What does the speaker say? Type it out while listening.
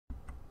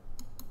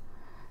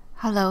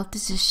Hello,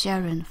 this is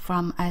Sharon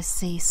from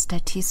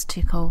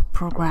Statistical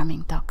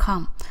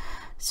Programming.com.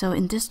 So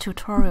in this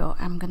tutorial,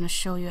 I'm going to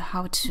show you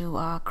how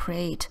to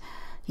create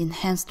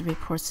enhanced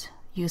reports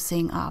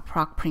using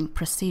Proc Print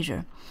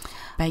procedure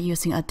by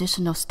using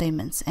additional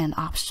statements and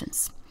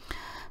options.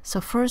 So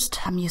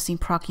first, I'm using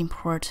Proc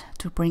Report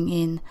to bring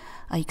in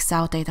an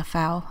Excel data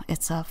file.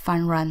 It's a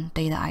fun-run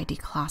data ID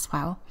class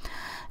file.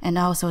 And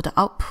also the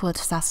output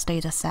SAS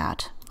data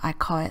set, I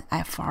call it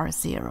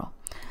FR0.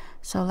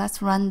 So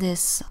let's run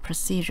this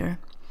procedure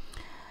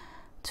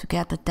to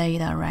get the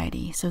data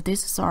ready. So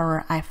this is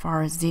our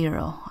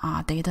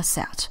FR0 data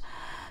set.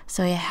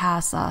 So it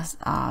has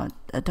the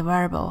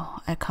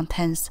variable, it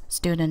contains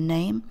student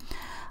name,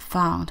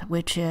 found,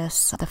 which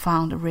is the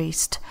found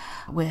raised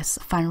with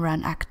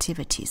fun-run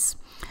activities,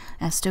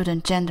 and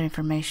student gender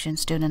information,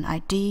 student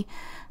ID,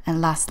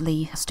 and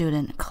lastly,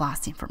 student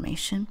class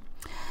information.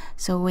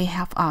 So we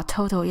have a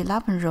total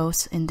 11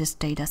 rows in this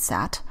data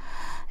set.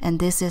 And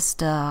this is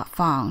the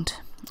found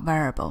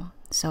variable.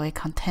 So it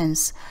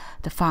contains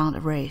the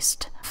found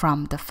raised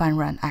from the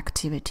fun-run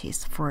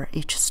activities for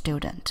each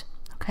student.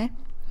 Okay.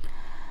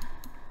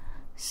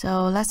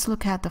 So let's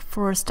look at the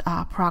first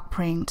Proc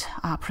Print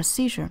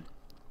procedure.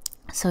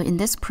 So in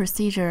this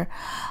procedure,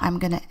 I'm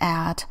going to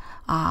add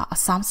a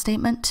sum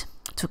statement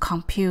to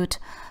compute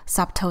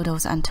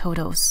subtotals and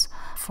totals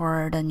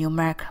for the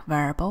numeric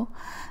variable,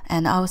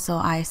 and also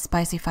I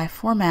specify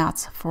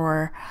formats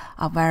for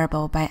a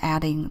variable by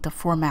adding the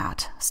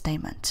format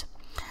statement.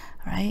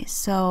 All right,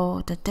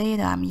 so the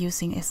data I'm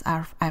using is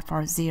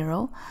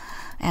FR0,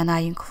 and I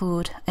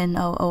include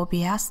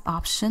NOOBS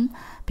option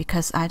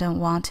because I don't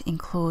want to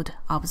include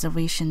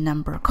observation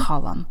number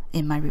column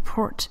in my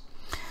report.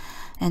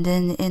 And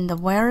then in the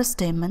where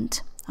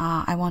statement,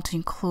 I want to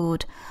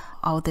include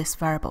all these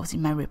variables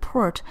in my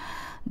report.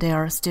 They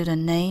are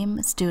student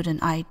name,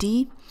 student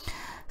ID,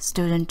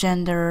 student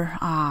gender,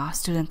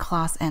 student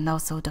class, and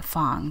also the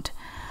found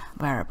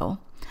variable.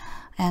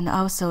 And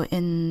also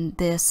in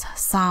this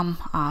sum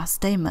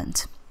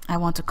statement, I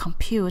want to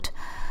compute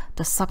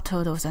the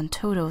subtotals and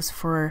totals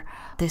for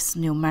this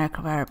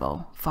numeric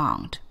variable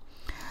found.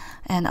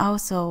 And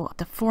also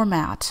the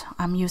format,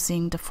 I'm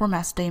using the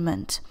format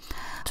statement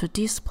to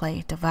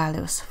display the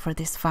values for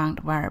this found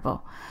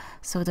variable.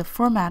 So the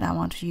format I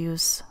want to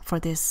use for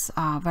this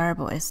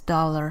variable is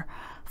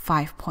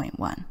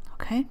 $5.1.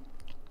 Okay.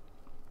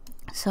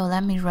 So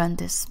let me run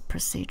this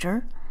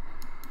procedure.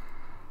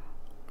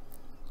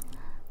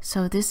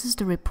 So this is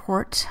the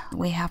report.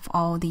 We have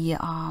all the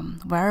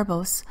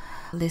variables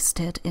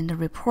listed in the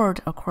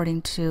report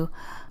according to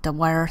the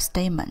where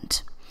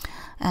statement.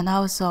 And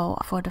also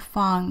for the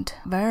found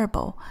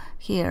variable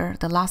here,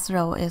 the last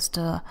row is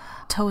the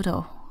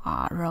total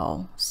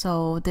row.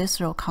 So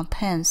this row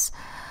contains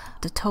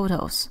the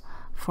totals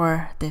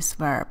for this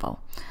variable.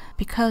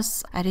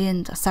 Because I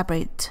didn't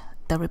separate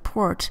the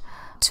report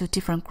to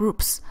different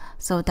groups,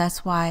 so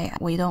that's why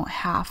we don't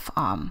have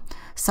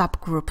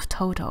subgroup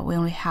total. We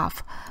only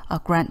have a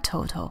grand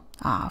total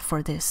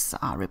for this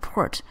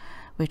report,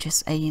 which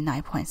is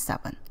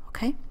 89.7.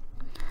 Okay.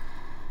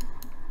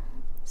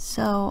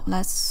 So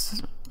let's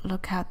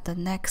look at the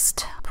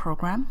next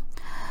program.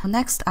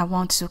 Next, I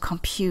want to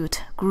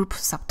compute group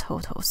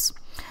subtotals.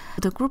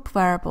 The group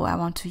variable I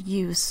want to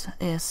use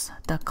is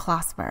the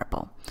class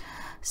variable.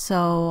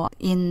 So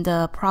in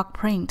the Proc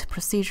Print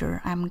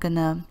procedure, I'm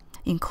gonna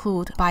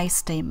include by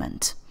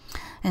statement.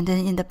 And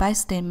then in the by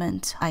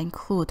statement, I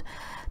include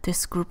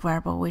this group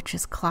variable, which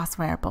is class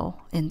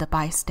variable, in the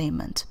by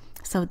statement.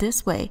 So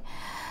this way,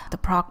 the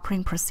Proc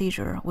Print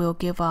procedure will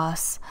give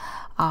us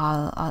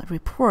a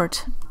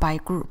report by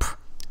group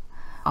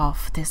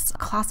of this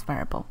class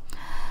variable.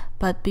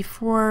 But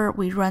before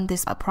we run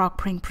this Proc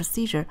Print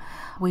procedure,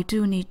 we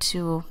do need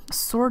to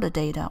sort the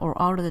data or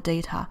order the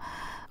data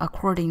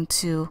according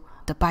to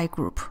the by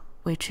group,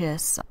 which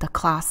is the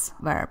class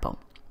variable.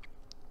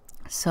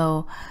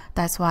 So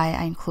that's why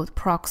I include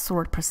proc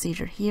sort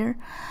procedure here,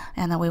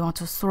 and we want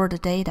to sort the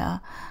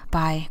data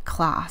by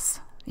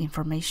class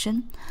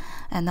information.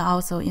 And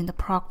also in the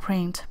Proc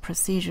Print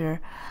procedure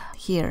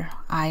here,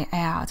 I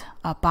add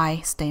a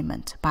by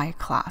statement by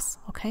class.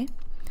 Okay.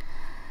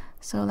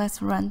 So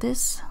let's run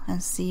this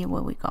and see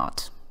what we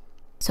got.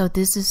 So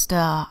this is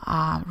the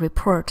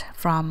report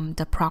from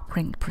the Proc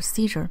Print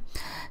procedure.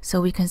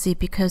 So we can see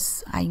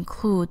because I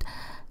include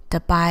the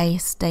by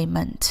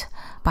statement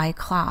by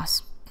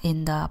class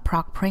in the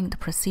Proc Print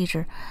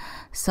procedure,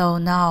 so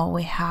now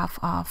we have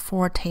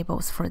 4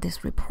 tables for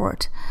this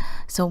report.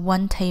 So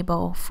 1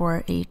 table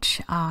for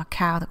each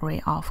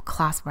category of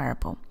class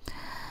variable.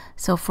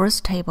 So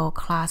first table,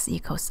 class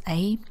equals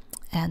A.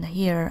 And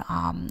here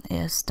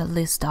is the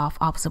list of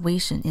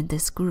observation in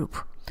this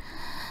group.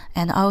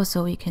 And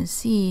also you can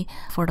see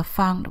for the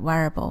found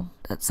variable,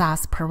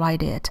 SAS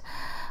provided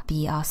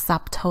the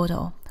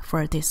subtotal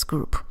for this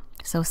group.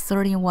 So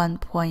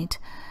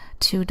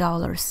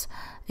 $31.2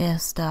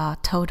 is the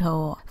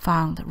total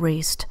found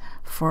raised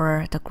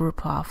for the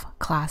group of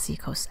class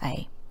equals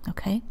A.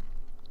 Okay.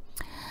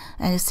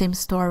 And the same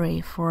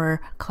story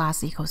for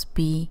class equals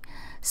B,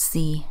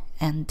 C,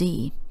 and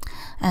D.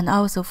 And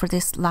also for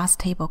this last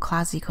table,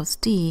 class equals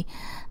D,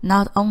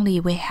 not only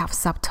we have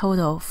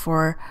subtotal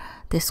for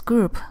this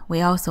group,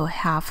 we also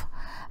have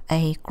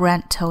a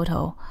grand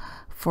total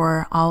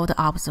for all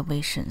the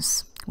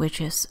observations, which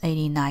is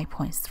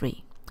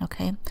 89.3.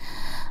 Okay,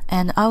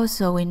 and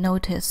also we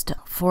noticed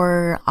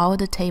for all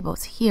the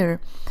tables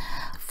here,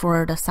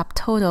 for the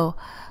subtotal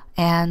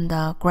and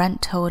the grand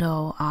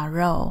total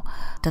row,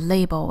 the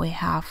label we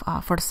have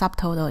for the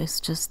subtotal is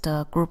just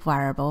the group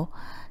variable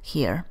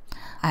here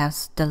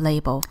as the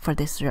label for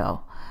this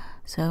row.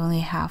 So we only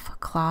have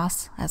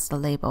class as the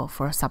label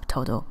for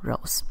subtotal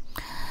rows.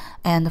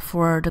 And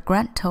for the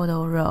grand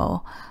total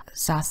row,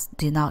 SAS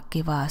did not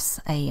give us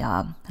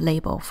a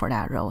label for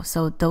that row.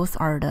 So those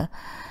are the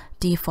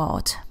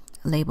default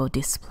label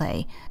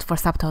display for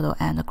subtotal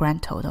and the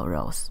grand total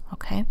rows.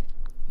 Okay.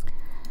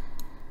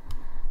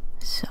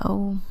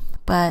 So,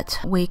 but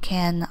we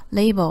can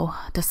label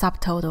the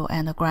subtotal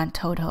and the grand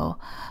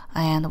total,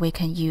 and we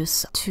can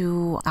use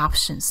two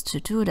options to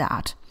do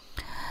that.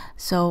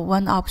 So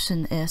one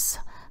option is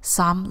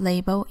sum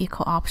label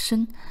equal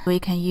option. We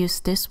can use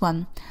this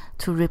one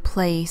to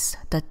replace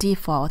the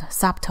default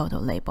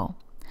subtotal label.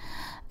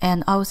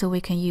 And also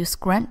we can use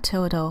grand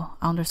total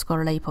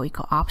underscore label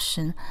equal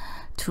option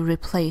to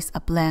replace a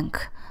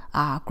blank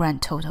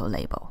grand total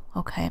label.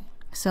 Okay,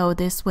 so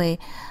this way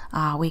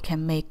we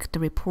can make the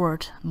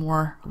report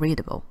more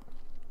readable.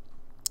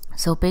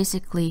 So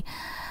basically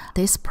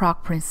this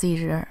proc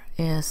procedure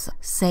is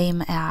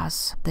same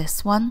as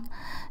this one,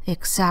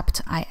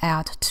 except I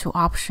add two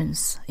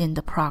options in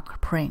the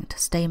proc print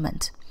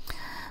statement.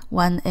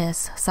 One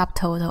is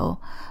subtotal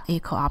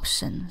equal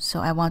option.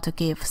 So I want to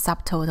give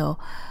subtotal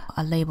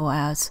a label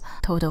as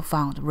total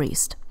found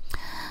raised.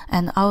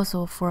 And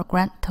also for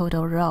grand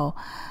total row,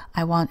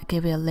 I want to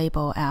give it a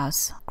label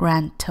as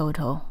grand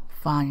total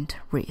find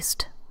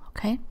raised.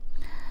 Okay,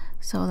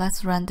 so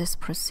let's run this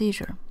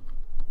procedure.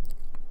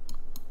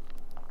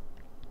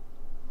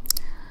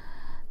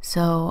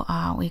 So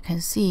we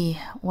can see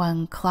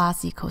when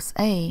class equals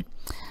A,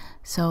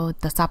 so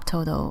the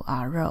subtotal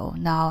row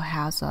now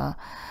has a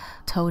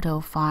total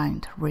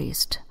find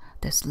raised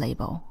this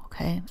label.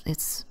 Okay,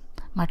 it's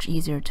much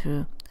easier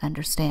to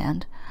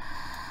understand.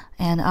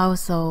 And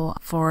also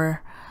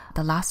for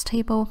the last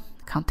table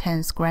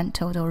contains grand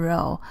total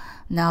row,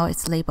 now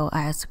it's labeled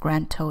as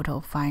grand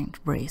total find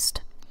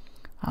raised.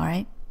 All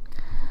right.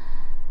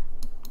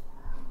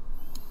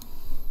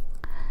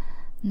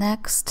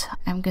 Next,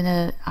 I'm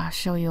gonna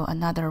show you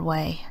another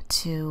way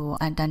to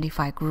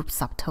identify group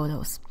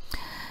subtotals.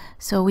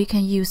 So we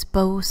can use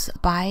both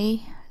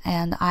by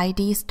and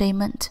ID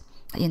statement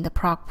in the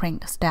proc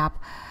print step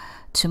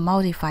to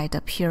modify the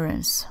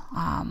appearance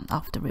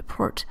of the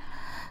report.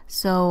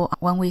 So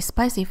when we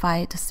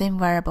specify the same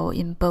variable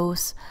in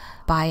both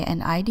by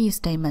and ID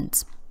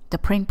statements, the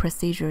print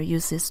procedure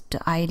uses the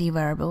ID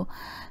variable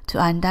to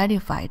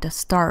identify the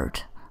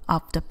start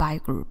of the by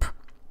group.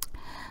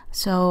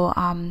 So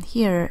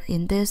here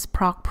in this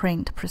proc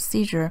print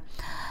procedure,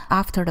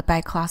 after the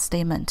by class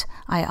statement,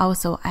 I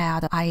also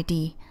add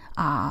ID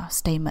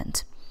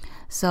statement.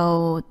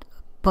 So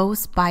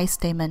both by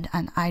statement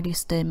and ID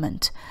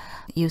statement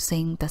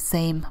using the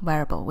same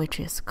variable, which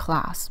is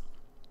class.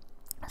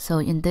 So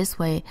in this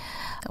way,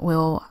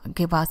 will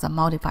give us a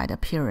modified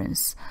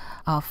appearance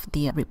of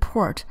the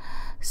report.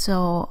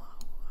 So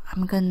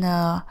I'm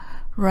gonna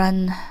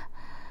run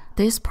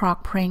this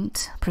proc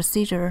print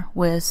procedure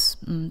with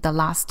the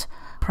last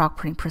proc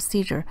print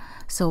procedure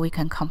so we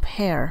can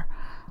compare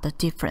the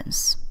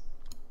difference.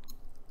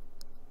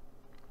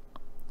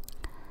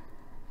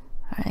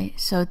 All right,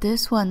 so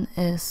this one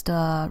is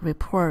the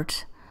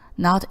report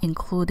not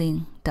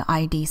including the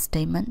ID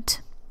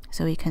statement.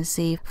 So you can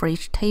see for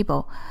each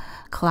table,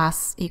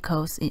 class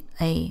equals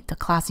A, the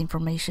class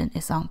information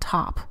is on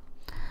top.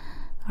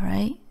 All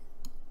right,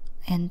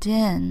 and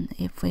then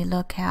if we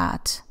look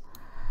at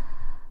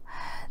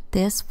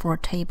these four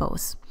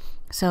tables,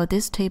 so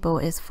this table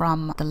is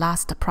from the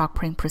last proc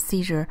print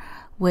procedure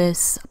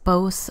with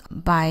both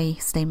by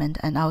statement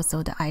and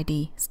also the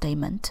ID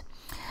statement.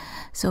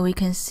 So we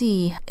can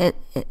see it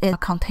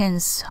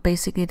contains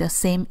basically the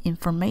same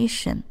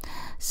information.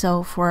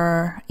 So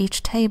for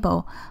each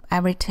table,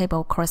 every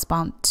table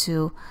corresponds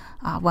to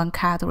one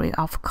category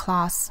of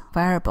class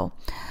variable,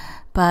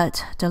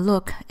 but the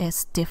look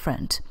is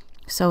different.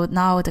 So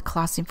now the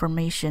class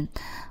information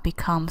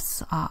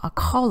becomes a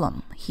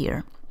column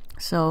here.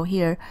 So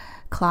here,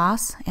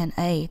 class and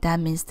A, that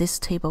means this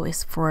table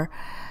is for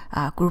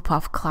a group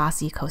of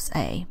class equals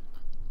A.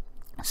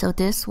 So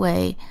this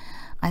way,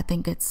 I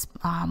think it's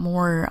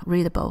more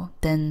readable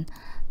than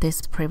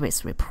this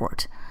previous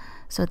report.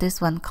 So this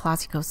one,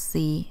 class equals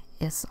C,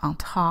 is on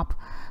top,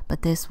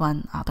 but this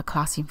one, the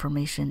class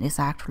information is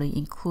actually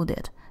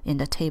included in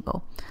the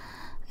table.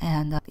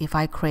 And if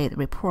I create a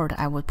report,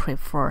 I would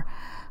prefer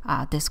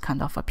this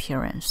kind of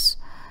appearance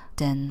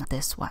than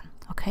this one.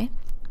 Okay.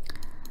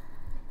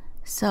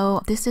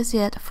 So this is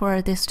it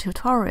for this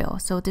tutorial.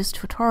 So this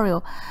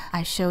tutorial,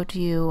 I showed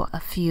you a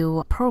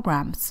few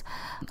programs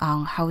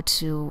on how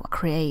to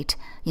create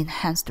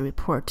enhanced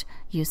report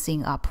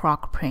using a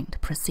Proc Print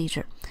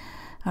procedure.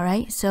 All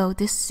right, so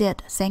this is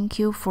it. Thank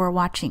you for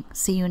watching.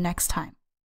 See you next time.